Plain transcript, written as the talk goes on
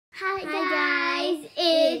Hi guys,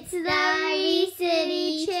 it's the Reese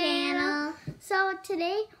City channel. So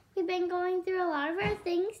today we've been going through a lot of our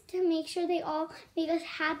things to make sure they all make us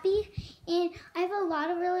happy. And I have a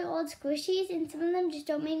lot of really old squishies and some of them just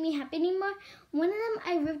don't make me happy anymore. One of them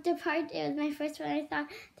I ripped apart. It was my first one I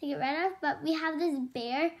thought to get rid of. But we have this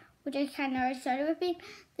bear, which I kind of already started ripping,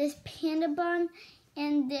 this panda bun,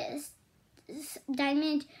 and this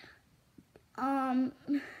diamond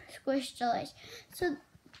Squishmallows.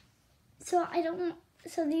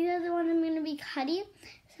 So these are the ones I'm going to be cutting.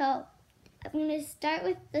 So I'm going to start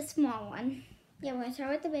with the small one. Yeah, we're going to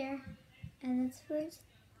start with the bear. And that's first.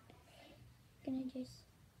 I'm going to just...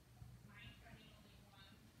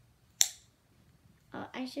 Oh,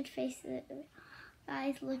 I should face it.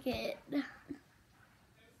 Guys, look at it.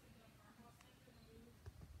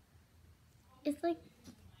 It's like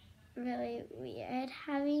really weird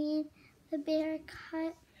having the bear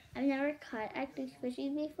cut. I've never cut actually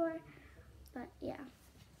squishies before. But yeah.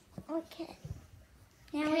 Okay.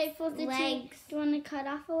 Now it's legs. Do you want to cut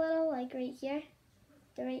off a little, like right here?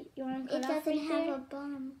 You want to cut off right there? It doesn't have a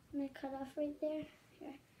bum. I'm going to cut off right there.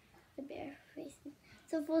 Here, the bear facing.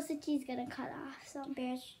 So Felicity's going to cut off some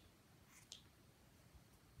bears.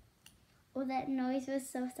 Oh, that noise was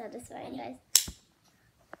so satisfying, guys.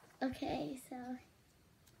 Okay, so.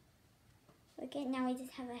 Okay, now we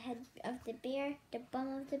just have a head of the bear, the bum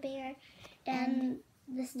of the bear, and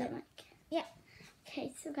the stomach. Yeah.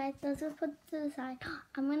 Okay, so guys, those are put to the side.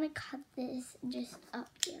 I'm going to cut this just up,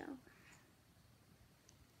 you know.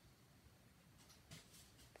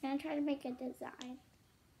 I'm going to try to make a design.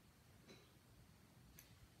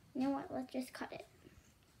 You know what? Let's just cut it.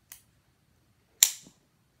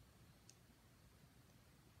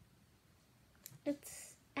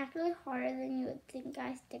 It's actually harder than you would think,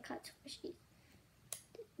 guys, to cut squishies.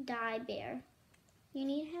 Die bear. You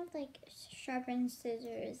need to have, like, sharpened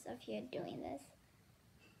scissors if you're doing this.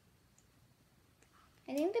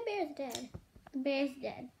 I think the bear's dead. The bear's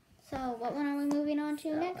dead. So, what one are we moving on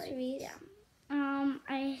to next, Reese? Yeah.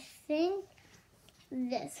 I think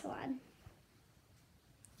this one.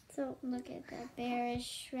 So, look at that. Bear is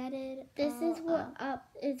shredded. This is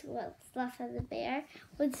what's left of the bear.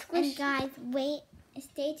 With squish. And guys, wait.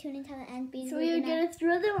 Stay tuned until the end. So, we're going to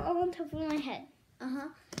throw them all on top of my head.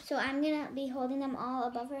 So, I'm going to be holding them all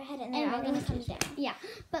above her head, and they're all going to come down. Yeah.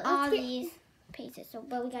 But all these pieces.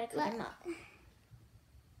 But we got to cut them up.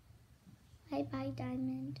 Bye-bye,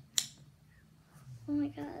 Diamond. Oh my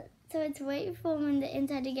god. So it's white foam on the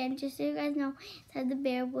inside again. Just so you guys know, it said the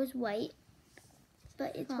bear was white.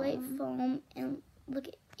 But it's white foam. And look,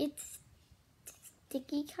 it's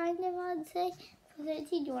sticky kind of, I'd say. So,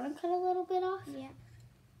 do you want to cut a little bit off? Yeah.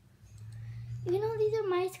 You know, these are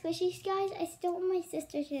my squishies, guys. I still want my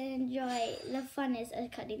sister to enjoy the funness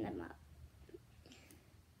of cutting them up.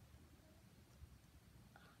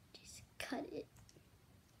 Just cut it.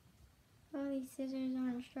 Oh, these scissors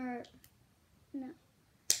aren't sharp. No.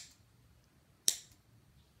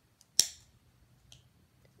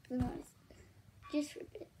 Just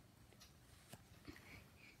rip it.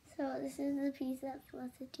 So this is the piece that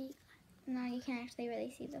Felicity got. Now you can actually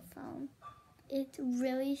really see the foam. It's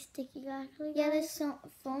really sticky, actually. Yeah, the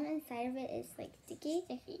foam inside of it is like sticky.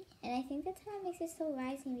 And I think that's how it makes it so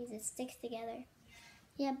rising because it sticks together.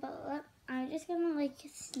 Yeah, but look, I'm just gonna like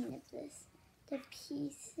snip this. The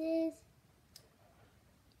pieces.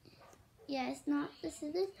 Yeah, it's not the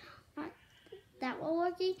scissors aren't that well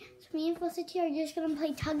working. So me and Felicity are just gonna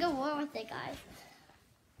play tug of war with it, guys.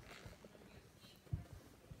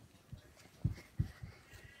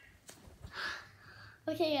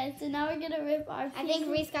 Okay, guys, so now we're gonna rip our pieces. I think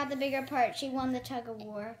Reese got the bigger part. She won the tug of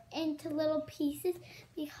war. Into little pieces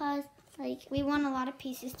because, like, we want a lot of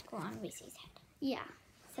pieces to go on Reese's head. Yeah.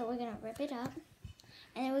 So we're gonna rip it up.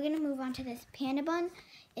 And then we're gonna move on to this panda bun.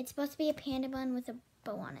 It's supposed to be a panda bun with a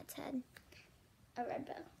bow on its head. A red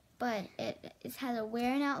bow. But it has a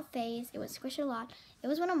wearing out phase. It was squished a lot. It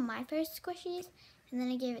was one of my first squishies. And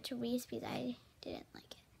then I gave it to Reese because I didn't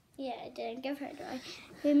like it. Yeah, I didn't give her joy.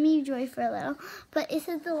 Give me joy for a little. But this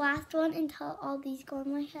is the last one until all these go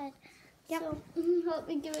on my head. Yep. So, help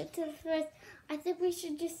me give it to the first. I think we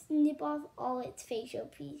should just snip off all its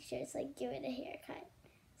facial features, like give it a haircut.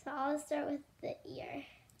 So I'll start with the ear.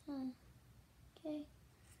 Okay.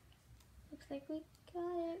 Looks like we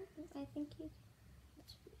got it. I think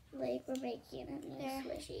like we're making a new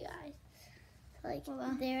squishy, guys. Like,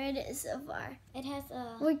 there it is so far. It has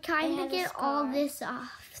a... We're trying to get all this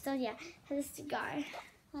off. So, yeah, it has a scar.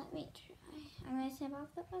 Let me try. I'm going to snip off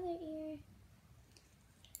the other ear.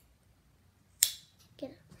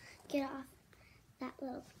 Get off that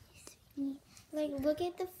little piece. Like, look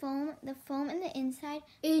at the foam. The foam in the inside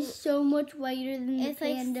is so much whiter than the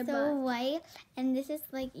Panda It's like so white, and this is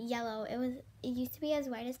like yellow. It used to be as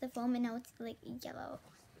white as the foam, and now it's like yellow.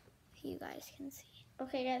 If you guys can see.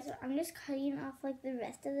 Okay, guys, so I'm just cutting off like the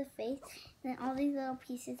rest of the face, and then all these little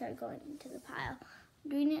pieces are going into the pile. I'm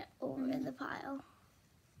doing it over the pile.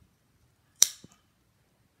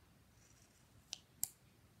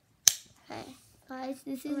 Okay, guys,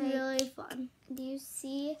 this is really fun. Do you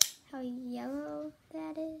see how yellow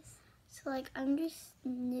that is? So like I'm just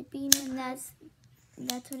nipping, and that's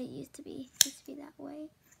what it used to be. It used to be that way.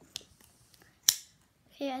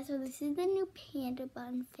 Okay, guys, so this is the new Panda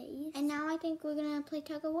Bun face. And now I think we're gonna play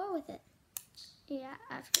tug of war with it. Yeah,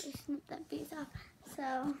 after I snip that piece off.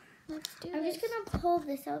 So let's do it. I'm just gonna pull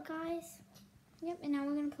this out, guys. Yep, and now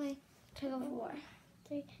we're gonna play tug of war.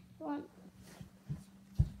 3, 2, 1.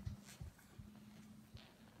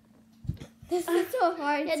 This is so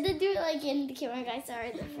hard. You had to do it like in the camera, guys.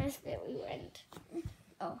 Sorry, the first bit we went.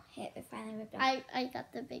 Oh, hey, it finally ripped off. I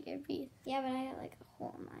got the bigger piece. Yeah, but I got like a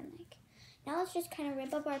hole in mine. Like, now let's just kind of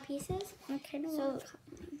rip up our pieces. I kind of want to cut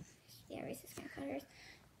mine. Yeah, Reese's gonna cut hers.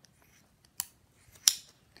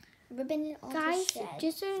 Ribbon it all guys, to shed.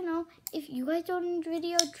 Just so you know, if you guys don't enjoy the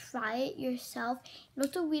video, try it yourself. And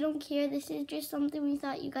also, we don't care. This is just something we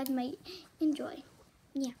thought you guys might enjoy.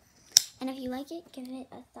 Yeah. And if you like it, give it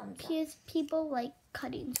a thumbs up. Because people like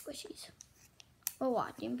cutting squishies. Or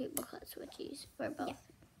watching people cut squishies. Or both. Yeah.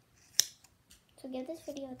 So give this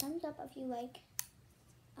video a thumbs up if you like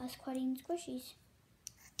us cutting squishies.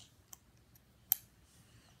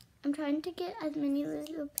 I'm trying to get as many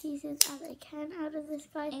little pieces as I can out of this,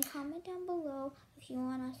 guys. And comment down below if you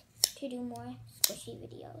want us to do more squishy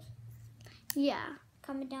videos. Yeah.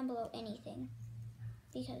 Comment down below anything.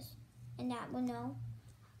 And that will know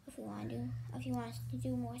if we want to do, if you want us to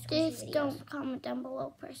do more squishy videos. Just don't comment down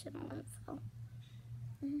below personal info.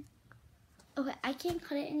 Okay, I can't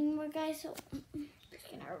cut it anymore, guys, so I'm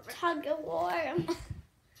just gonna tug of war.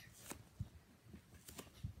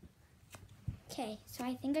 Okay, so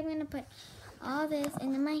I think I'm gonna put all this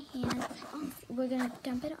into my hand. We're gonna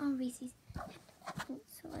dump it on Reese's head.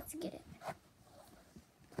 So let's get it.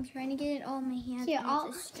 I'm trying to get it all in my hands.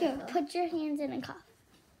 Here, put your hands in a cup.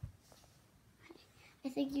 I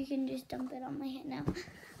think you can just dump it on my head now.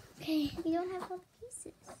 Okay, we don't have all the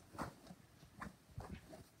pieces.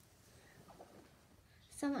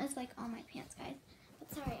 Some is like on my pants, guys.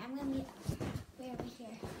 But sorry, I'm gonna be way over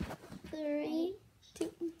here. 3,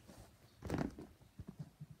 2.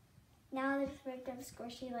 Now this ripped up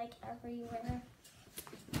squishy like everywhere.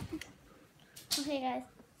 Okay, guys.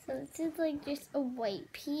 So this is like just a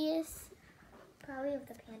white piece. Probably of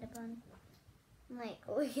the Panda Bun. Like,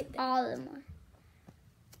 look at that. All of them are.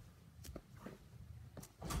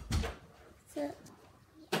 So,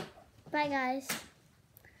 bye guys.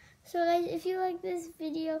 So guys, if you like this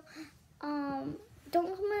video, don't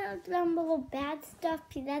comment down below bad stuff,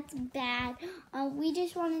 because that's bad. We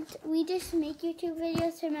just make YouTube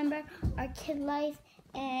videos to remember our kid life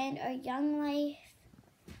and our young life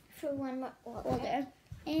For one more older.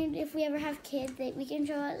 And if we ever have kids, we can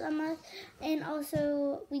show it them. And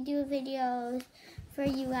also, we do videos for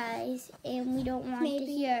you guys, and we don't want to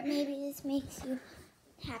hear. Maybe this makes you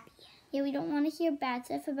happy. Yeah, we don't want to hear bad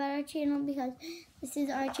stuff about our channel, because this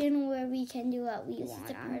is our channel where we can do what we want. This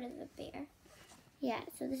is a part of the bear. Yeah,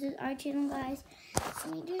 so this is our channel, guys. So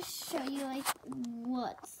let me just show you, like,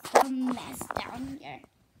 what's a mess down here.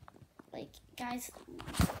 Like, guys,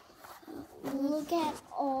 look at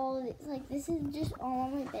all this. Like, this is just all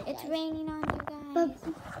my bed. It's raining on you guys.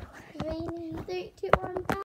 But, it's raining. 3, 2, 1, bye.